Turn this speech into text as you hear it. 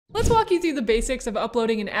Let's walk you through the basics of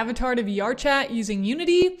uploading an avatar to VRChat using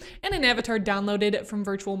Unity and an avatar downloaded from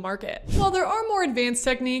Virtual Market. While there are more advanced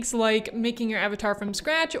techniques like making your avatar from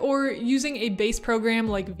scratch or using a base program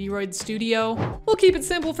like VRoid Studio, we'll keep it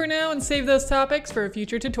simple for now and save those topics for a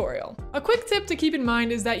future tutorial. A quick tip to keep in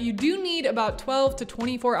mind is that you do need about 12 to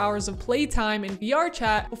 24 hours of playtime in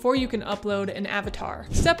VRChat before you can upload an avatar.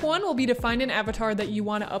 Step 1 will be to find an avatar that you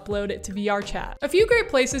want to upload to VRChat. A few great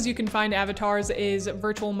places you can find avatars is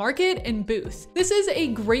Virtual Market and Booth. This is a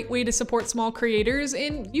great way to support small creators,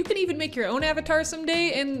 and you can even make your own avatar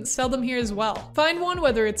someday and sell them here as well. Find one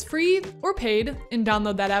whether it's free or paid and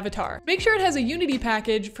download that avatar. Make sure it has a Unity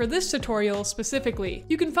package for this tutorial specifically.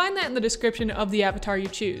 You can find that in the description of the avatar you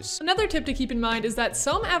choose. Another tip to keep in mind is that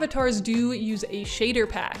some avatars do use a shader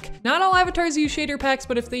pack. Not all avatars use shader packs,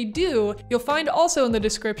 but if they do, you'll find also in the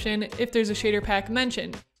description if there's a shader pack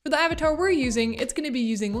mentioned. For the avatar we're using, it's going to be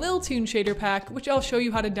using 𝐿Toon shader pack, which I'll show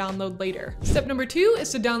you how to download later. Step number 2 is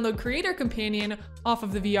to download Creator Companion off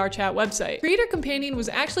of the VRChat website. Creator Companion was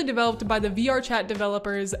actually developed by the VRChat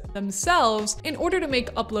developers themselves in order to make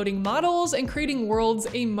uploading models and creating worlds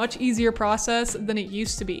a much easier process than it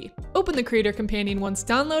used to be. Open the Creator Companion once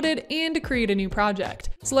downloaded and create a new project.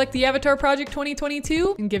 Select the Avatar Project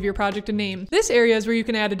 2022 and give your project a name. This area is where you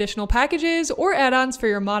can add additional packages or add-ons for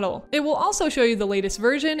your model. It will also show you the latest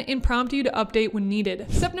version and prompt you to update when needed.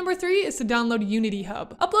 Step number 3 is to download Unity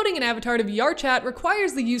Hub. Uploading an avatar to VRChat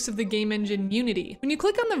requires the use of the game engine Unity. When you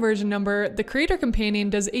click on the version number, the Creator Companion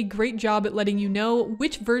does a great job at letting you know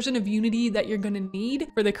which version of Unity that you're going to need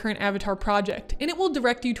for the current avatar project, and it will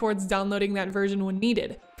direct you towards downloading that version when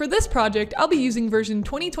needed. For this project, I'll be using version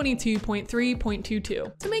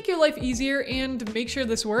 2022.3.22. To make your life easier and make sure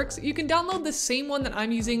this works, you can download the same one that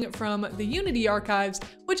I'm using from the Unity archives,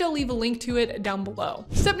 which I'll leave a link to it down below.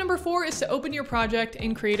 Step number 4 is to open your project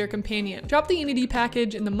in Creator Companion. Drop the Unity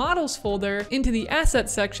package in the Models folder into the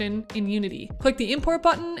Assets section in Unity. Click the Import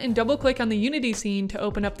button and double-click on the Unity scene to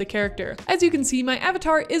open up the character. As you can see, my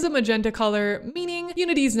avatar is a magenta color, meaning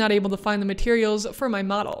Unity is not able to find the materials for my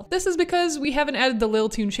model. This is because we haven't added the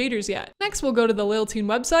𝐿Toon shaders yet. Next, we'll go to the 𝐿Toon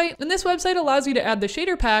website, and this website allows you to add the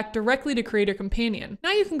shader pack directly to Creator Companion.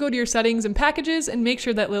 Now you can go to your settings and packages and make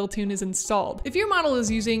sure that 𝐿Toon is installed. If your model is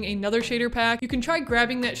using another shader pack, you can try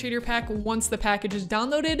grabbing that shader pack once the package is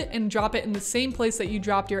downloaded and drop it in the same place that you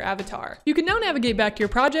dropped your avatar. You can now navigate back to your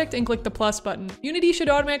project and click the plus button. Unity should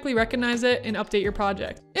automatically recognize it and update your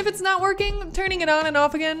project. If it's not working, turning it on and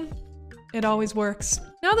off again, it always works.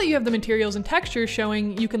 Now that you have the materials and textures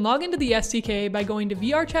showing, you can log into the SDK by going to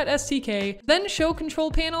VRChat SDK, then Show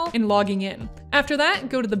Control Panel and logging in. After that,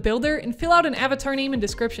 go to the builder and fill out an avatar name and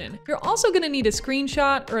description. You're also going to need a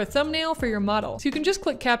screenshot or a thumbnail for your model, so you can just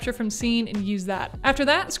click Capture from Scene and use that. After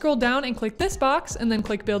that, scroll down and click this box and then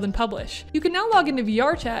click Build and Publish. You can now log into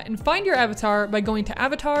VRChat and find your avatar by going to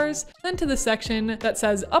Avatars, then to the section that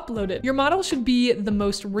says Uploaded. Your model should be the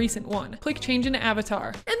most recent one. Click Change into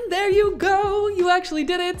Avatar. And there you go! You actually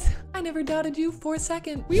did it! I never doubted you for a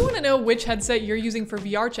second. We want to know which headset you're using for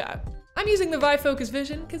VRChat. I'm using the VIVE Focus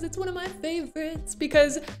Vision because it's one of my favorites,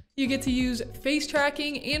 because you get to use face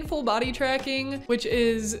tracking and full body tracking, which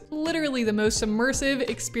is literally the most immersive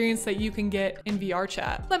experience that you can get in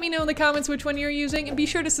VRChat. Let me know in the comments which one you're using, and be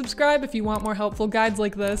sure to subscribe if you want more helpful guides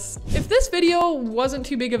like this. If this video wasn't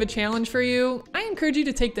too big of a challenge for you, I encourage you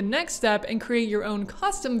to take the next step and create your own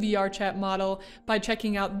custom VRChat model by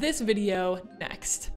checking out this video next.